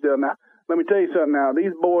Lonesdale. Now, let me tell you something now.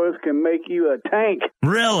 These boys can make you a tank.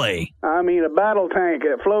 Really? I mean, a battle tank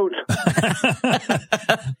that floats.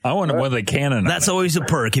 I wonder whether they can. That's always a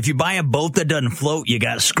perk. If you buy a boat that doesn't float, you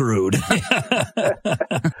got screwed. Well,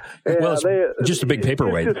 it's just a big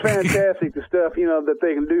paperweight. It's just fantastic, the stuff, that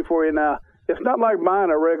they can do for you now. It's not like buying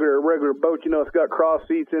a regular boat, it's got cross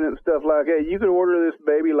seats in it and stuff like that. You can order this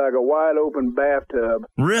baby like a wide open bathtub.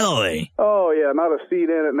 Really? Oh, yeah, not a seat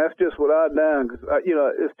in it, and that's just what I've done. Cause,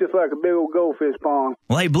 it's just like a big old goldfish pond.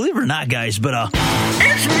 Well, hey, believe it or not, guys, but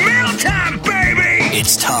it's mail time, baby!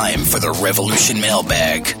 It's time for the Revolution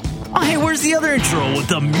Mailbag. Oh, hey, where's the other intro with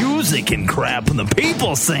the music and crap and the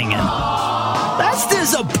people singing? That's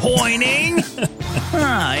disappointing.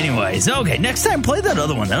 Anyways, okay, next time play that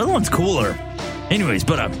other one. That other one's cooler. Anyways,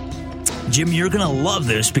 but Jim, you're going to love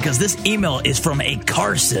this because this email is from a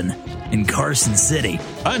Carson in Carson City.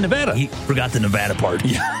 Nevada. He forgot the Nevada part.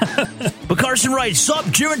 Yeah. But Carson writes, sup,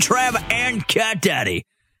 Jim and Trav and Cat Daddy.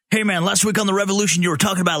 Hey, man, last week on The Revolution, you were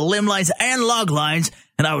talking about limb lines and log lines,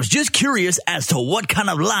 and I was just curious as to what kind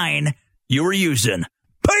of line you were using.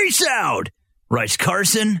 Peace out, writes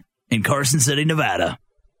Carson in Carson City, Nevada.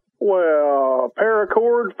 Well,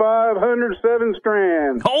 paracord 507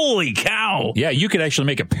 strands. Holy cow. Yeah, you could actually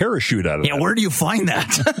make a parachute out of that. Yeah, where do you find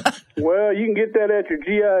that? Well, you can get that at your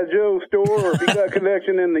G.I. Joe store, or if you got a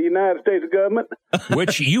connection in the United States government.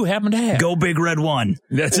 Which you happen to have. Go Big Red One.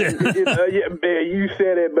 That's it. Yeah, you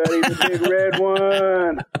said it, buddy. The Big Red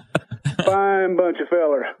One. Fine bunch of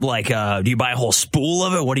fellers. Like, do you buy a whole spool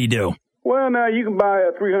of it? What do you do? Well, now you can buy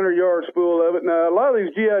a 300-yard spool of it. Now, a lot of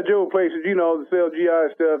these G.I. Joe places, that sell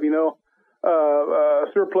G.I. stuff,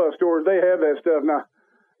 surplus stores, they have that stuff. Now,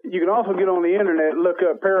 you can also get on the internet, look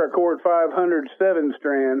up paracord 507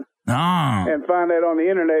 strand, and find that on the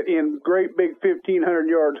internet in great big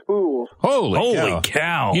 1,500-yard spools. Holy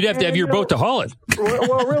cow. You'd have to have your boat to haul it.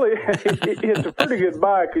 Well, really, it's a pretty good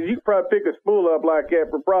buy because you can probably pick a spool up like that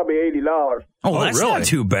for probably $80. Oh, that's really not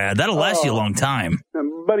too bad. That'll last you a long time.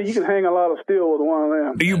 Buddy, you can hang a lot of steel with one of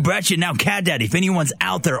them. You betcha. Now, Cat Daddy, if anyone's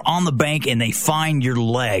out there on the bank and they find your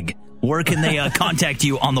leg, Where can they contact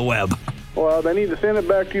you on the web? Well, they need to send it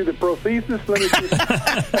back to you, the prosthesis. Let me just...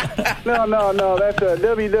 No. That's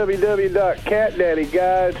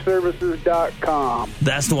www.catdaddyguideservices.com.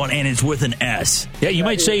 That's the one, and it's with an S. Yeah, you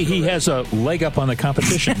might say he has a leg up on the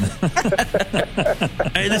competition.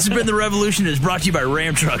 Hey, this has been The Revolution. It's brought to you by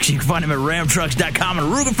Ram Trucks. You can find them at ramtrucks.com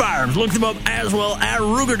and Ruger Firearms. Look them up as well at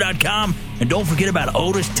Ruger.com. And don't forget about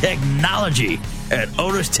Otis Technology at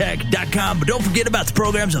otistech.com. But don't forget about the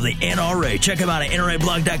programs of the NRA. Check them out at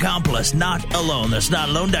NRAblog.com plus notalone. That's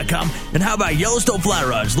notalone.com. And how about Yellowstone Fly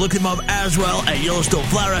Rods? Look them up as well at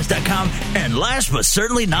YellowstoneFlyRods.com. And last but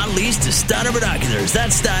certainly not least is Steiner Binoculars.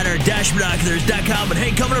 That's Steiner-Binoculars.com. But hey,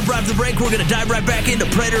 coming up right after the break, we're going to dive right back into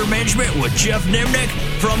Predator Management with Jeff Nimnick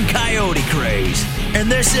from Coyote Craze.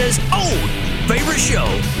 And this is old favorite show,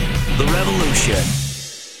 The Revolution.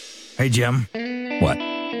 Hey, Jim. What?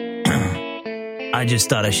 I just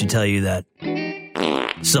thought I should tell you that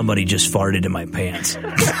somebody just farted in my pants.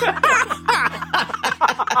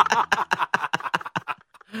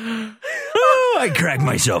 I cracked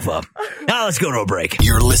myself up. Now let's go to a break.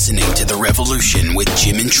 You're listening to The Revolution with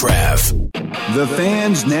Jim and Trav. The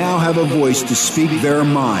fans now have a voice to speak their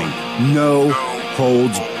mind. No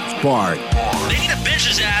holds barred. They need to bench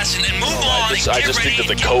his ass and move on. I just think that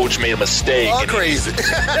the coach made a mistake. All crazy.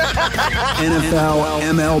 NFL,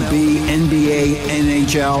 MLB, NBA,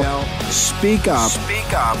 NHL. Speak up.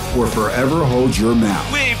 Speak up. Or forever hold your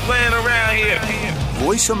mouth. We ain't playing around here.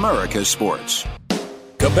 Voice America Sports.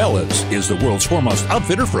 Cabela's is the world's foremost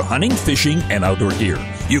outfitter for hunting, fishing, and outdoor gear.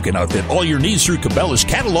 You can outfit all your needs through Cabela's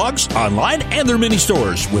catalogs, online, and their mini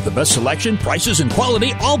stores with the best selection, prices, and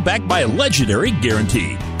quality, all backed by a legendary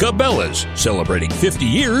guarantee. Cabela's, celebrating 50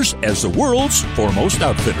 years as the world's foremost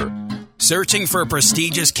outfitter. Searching for a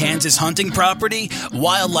prestigious Kansas hunting property?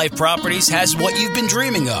 Wildlife Properties has what you've been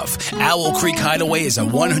dreaming of. Owl Creek Hideaway is a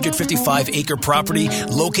 155-acre property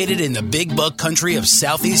located in the big buck country of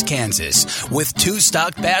southeast Kansas with 2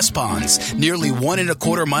 stocked bass ponds, nearly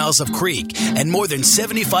 1.25 miles of creek, and more than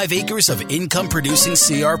 75 acres of income-producing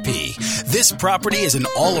CRP. This property is an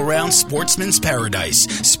all-around sportsman's paradise,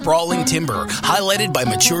 sprawling timber, highlighted by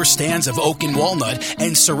mature stands of oak and walnut,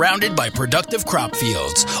 and surrounded by productive crop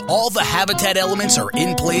fields. All the habitat elements are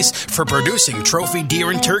in place for producing trophy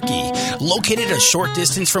deer and turkey. Located a short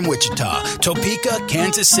distance from Wichita, Topeka,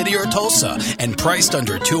 Kansas City, or Tulsa, and priced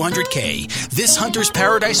under $200K. This hunter's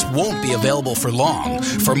paradise won't be available for long.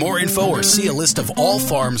 For more info or see a list of all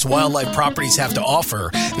farms Wildlife Properties have to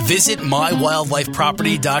offer, visit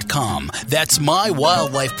mywildlifeproperty.com. That's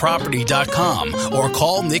mywildlifeproperty.com, or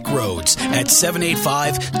call Nick Rhodes at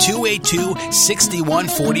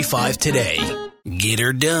 785-282-6145 today. Get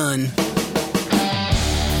her done.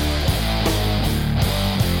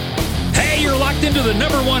 Hey, you're locked into the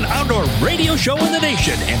 #1 outdoor radio show in the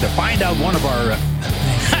nation. And to find out one of our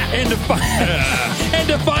and to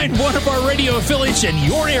find one of our radio affiliates in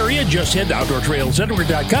your area, just head to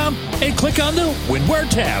OutdoorTrailsNetwork.com and click on the Windwear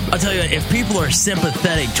tab. I'll tell you, if people are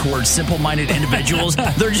sympathetic towards simple-minded individuals,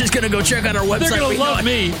 they're just going to go check out our website. They're going to love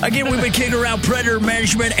me. Again, we've been kicking around Predator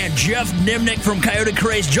Management and Jeff Nimnick from Coyote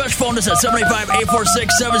Craze. Just phoned us at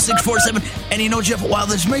 785-846-7647. And you know, Jeff, while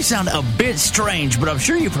this may sound a bit strange, but I'm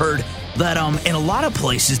sure you've heard that in a lot of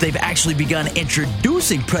places they've actually begun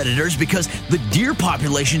introducing predators because the deer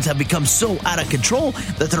populations have become so out of control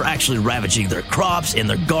that they're actually ravaging their crops and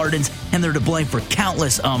their gardens, and they're to blame for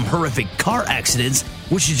countless horrific car accidents,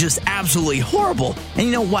 which is just absolutely horrible. And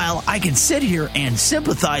you know, while I can sit here and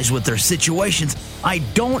sympathize with their situations, I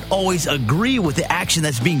don't always agree with the action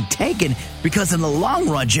that's being taken, because in the long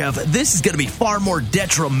run, Jeff, this is going to be far more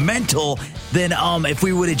detrimental than if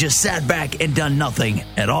we would have just sat back and done nothing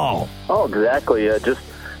at all. Oh, exactly. Just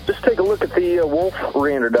take a look at the wolf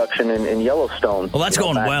reintroduction in Yellowstone. Well, that's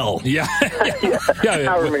going well. Yeah.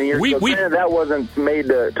 However many years ago. Granted, that wasn't made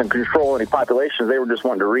to control any populations. They were just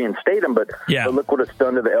wanting to reinstate them. But look what it's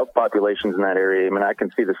done to the elk populations in that area. I mean, I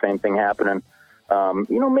can see the same thing happening.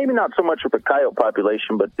 Maybe not so much with the coyote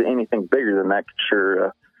population, but anything bigger than that could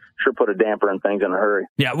sure put a damper on things in a hurry.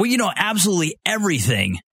 Yeah, well, absolutely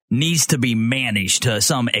everything needs to be managed to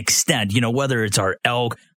some extent, whether it's our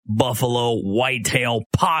elk, buffalo, whitetail,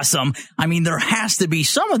 possum. I mean, there has to be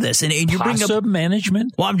some of this. And you bring up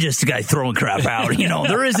management? Well, I'm just a guy throwing crap out.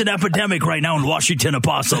 There is an epidemic right now in Washington of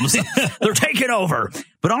possums. They're taking over.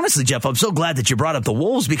 But honestly, Jeff, I'm so glad that you brought up the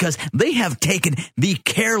wolves, because they have taken the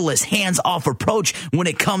careless, hands-off approach when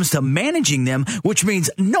it comes to managing them, which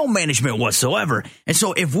means no management whatsoever. And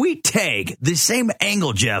so if we take the same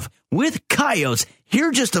angle, Jeff, with coyotes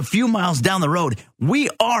here just a few miles down the road, we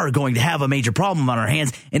are going to have a major problem on our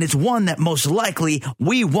hands, and it's one that most likely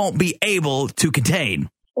we won't be able to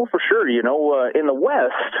contain. Well, for sure. In the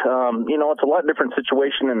West, it's a lot different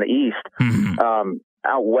situation than the East. Mm-hmm.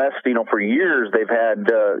 Out West, for years they've had,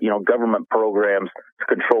 government programs to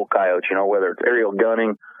control coyotes, whether it's aerial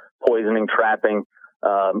gunning, poisoning, trapping,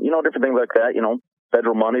 different things like that.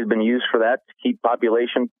 Federal money's been used for that to keep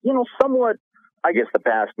population, somewhat, I guess, the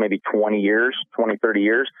past maybe 30 years,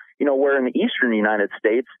 where in the eastern United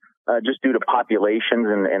States, just due to populations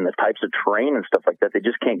and the types of terrain and stuff like that, they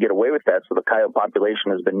just can't get away with that. So the coyote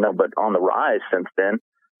population has been nothing but on the rise since then.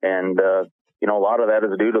 And, a lot of that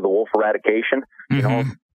is due to the wolf eradication, for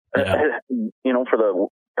the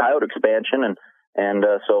coyote expansion. And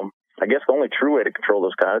so I guess the only true way to control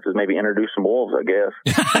those coyotes is maybe introduce some wolves, I guess.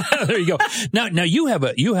 There you go. Now you have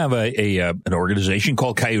an organization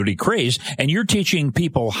called Coyote Craze, and you're teaching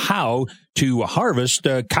people how to harvest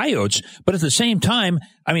coyotes. But at the same time,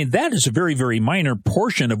 I mean, that is a very, very minor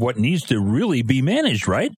portion of what needs to really be managed,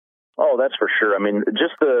 right? Oh, that's for sure. I mean,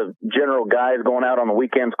 just the general guys going out on the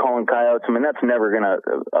weekends calling coyotes, I mean, that's never going to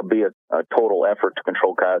be a total effort to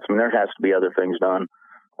control coyotes. I mean, there has to be other things done,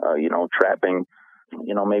 trapping,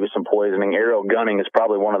 maybe some poisoning. Aerial gunning is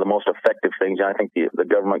probably one of the most effective things. I think the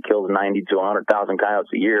government kills 90 to 100,000 coyotes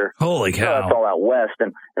a year. Holy cow. That's all out west,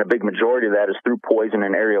 and a big majority of that is through poison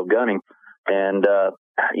and aerial gunning. And,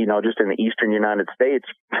 just in the eastern United States,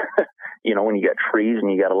 when you got trees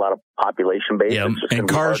and you got a lot of population base. Yeah, and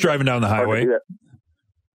cars driving down the highway.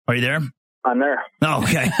 Are you there? I'm there. Oh,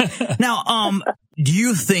 okay. Now, do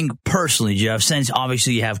you think personally, Jeff, since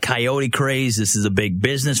obviously you have Coyote Craze, this is a big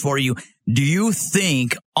business for you, do you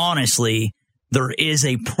think, honestly, there is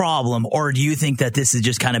a problem, or do you think that this has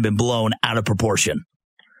just kind of been blown out of proportion?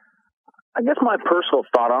 I guess my personal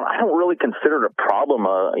thought on it, I don't really consider it a problem.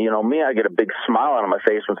 I get a big smile out of my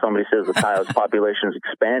face when somebody says the coyote population is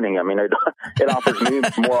expanding. I mean, it offers me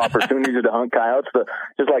more opportunities to hunt coyotes.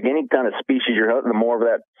 Just like any kind of species you're hunting, the more of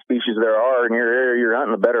that species there are in your area you're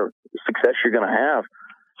hunting, the better success you're going to have.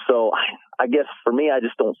 So I guess for me, I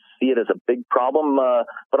just don't see it as a big problem.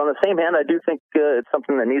 But on the same hand, I do think it's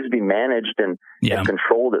something that needs to be managed and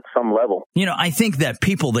controlled at some level. I think that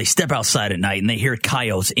people, they step outside at night and they hear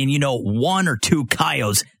coyotes, and one or two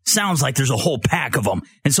coyotes sounds like there's a whole pack of them.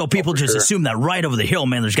 And so people just assume that right over the hill,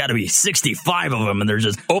 man, there's got to be 65 of them, and they're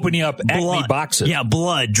just opening up Acme boxes. Yeah,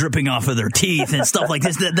 blood dripping off of their teeth and stuff like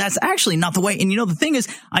this. That's actually not the way. And the thing is,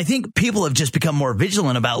 I think people have just become more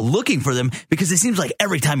vigilant about looking for them, because it seems like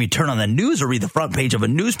every time you turn on the news or read the front page of a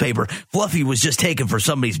newspaper, Fluffy was just taken from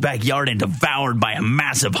somebody's backyard and devoured by a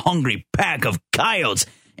massive hungry pack of coyotes.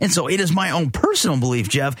 And so it is my own personal belief,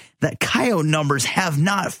 Jeff, that coyote numbers have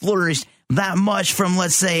not flourished that much from,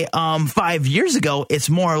 let's say, 5 years ago. It's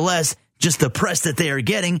more or less just the press that they are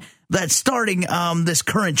getting that's starting this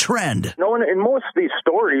current trend. In most of these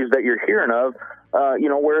stories that you're hearing of,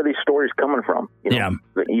 where are these stories coming from?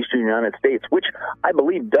 The eastern United States, which I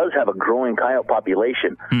believe does have a growing coyote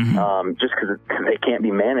population, just because they can't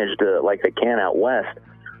be managed like they can out west.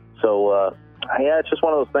 So, it's just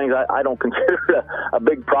one of those things I don't consider a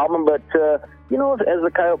big problem, but, as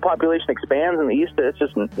the coyote population expands in the east, it's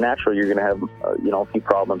just natural you're going to have, a few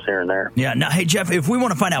problems here and there. Yeah. Now, hey, Jeff, if we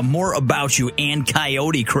want to find out more about you and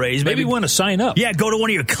Coyote Craze, maybe we want to sign up. Yeah, go to one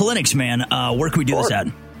of your clinics, man. Where can we do this at?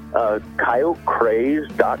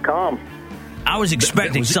 CoyoteCraze.com. I was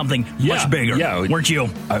expecting something much bigger. Yeah, weren't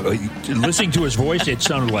you? Listening to his voice, it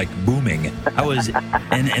sounded like booming. I was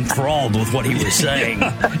enthralled with what he was saying.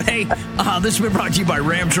 Hey, this has been brought to you by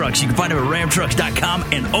Ram Trucks. You can find them at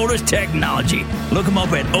ramtrucks.com and Otis Technology. Look them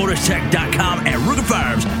up at otistech.com, and Ruger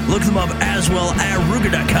Firearms. Look them up as well at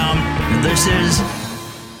Ruger.com. And this is,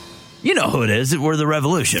 you know who it is. We're the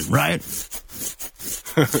Revolution, right?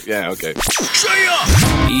 Yeah, okay.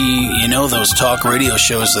 You know those talk radio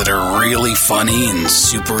shows that are really funny and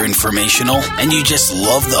super informational, and you just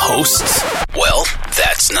love the hosts? Well,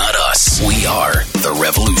 that's not us. We are the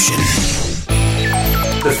Revolution.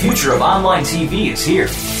 The future of online TV is here.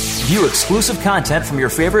 View exclusive content from your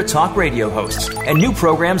favorite talk radio hosts and new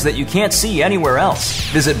programs that you can't see anywhere else.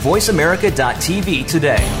 Visit voiceamerica.tv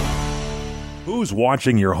today. Who's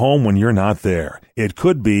watching your home when you're not there? It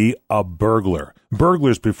could be a burglar.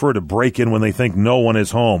 Burglars prefer to break in when they think no one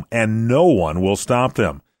is home, and no one will stop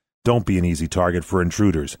them. Don't be an easy target for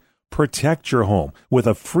intruders. Protect your home with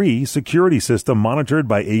a free security system monitored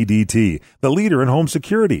by ADT, the leader in home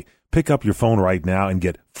security. Pick up your phone right now and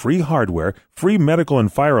get free hardware, free medical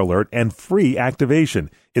and fire alert, and free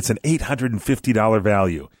activation. It's an $850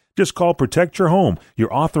 value. Just call Protect Your Home,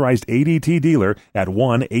 your authorized ADT dealer, at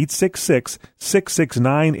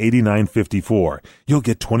 1-866-669-8954. You'll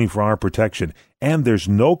get 24-hour protection, and there's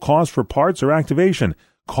no cost for parts or activation.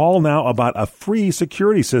 Call now about a free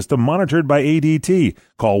security system monitored by ADT.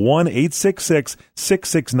 Call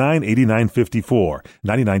 1-866-669-8954.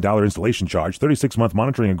 $99 installation charge, 36-month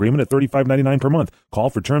monitoring agreement at $35.99 per month. Call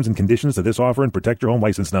for terms and conditions to this offer and protect your home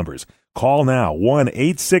license numbers. Call now,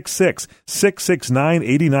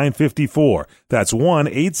 1-866-669-8954. That's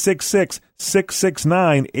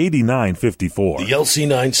 1-866-669-8954. The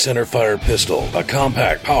LC9 centerfire pistol, a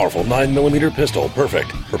compact, powerful 9mm pistol,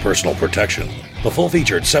 perfect for personal protection. The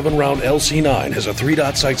full-featured 7-round LC9 has a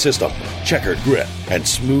 3-dot sight system, checkered grip, and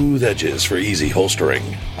smooth edges for easy holstering.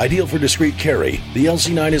 Ideal for discreet carry, the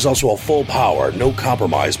LC9 is also a full-power,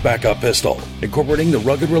 no-compromise backup pistol, incorporating the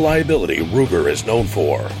rugged reliability Ruger is known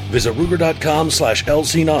for. Visit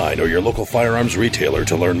Ruger.com/LC9 or your local firearms retailer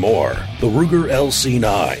to learn more. The Ruger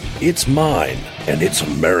LC9. It's mine, and it's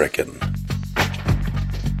American.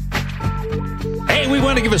 Hey, we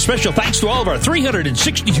want to give a special thanks to all of our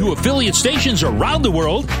 362 affiliate stations around the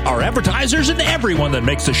world, our advertisers, and everyone that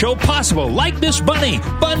makes the show possible, like Miss Bunny,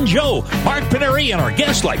 Bun Joe, Mark Pineri, and our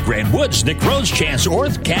guests like Grant Woods, Nick Rhodes, Chance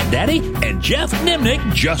Orth, Cat Daddy, and Jeff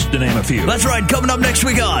Nimnick, just to name a few. That's right. Coming up next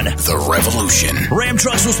week on The Revolution, Ram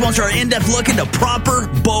Trucks will sponsor our in-depth look into proper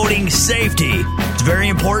boating safety. It's very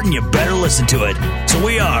important. You better listen to it. So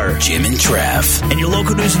we are Jim and Trav. And your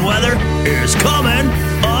local news and weather is coming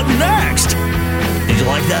up next. Did you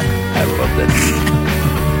like that? I loved it.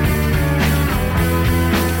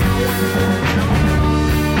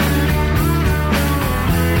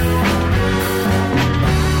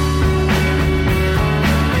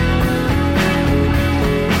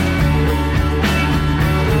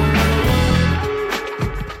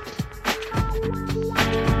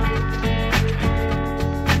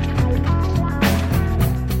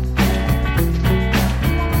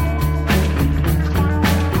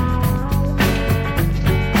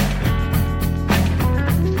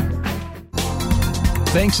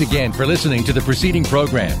 Thanks again for listening to the preceding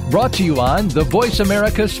program, brought to you on the Voice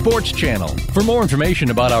America Sports Channel. For more information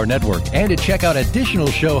about our network and to check out additional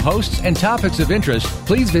show hosts and topics of interest,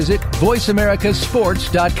 please visit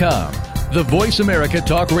voiceamericasports.com. The Voice America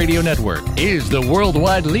Talk Radio Network is the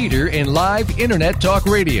worldwide leader in live Internet talk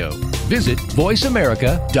radio. Visit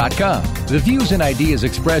voiceamerica.com. The views and ideas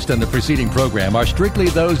expressed on the preceding program are strictly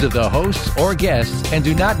those of the hosts or guests and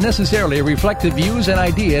do not necessarily reflect the views and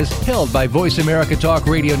ideas held by Voice America Talk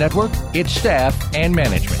Radio Network, its staff, and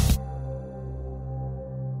management.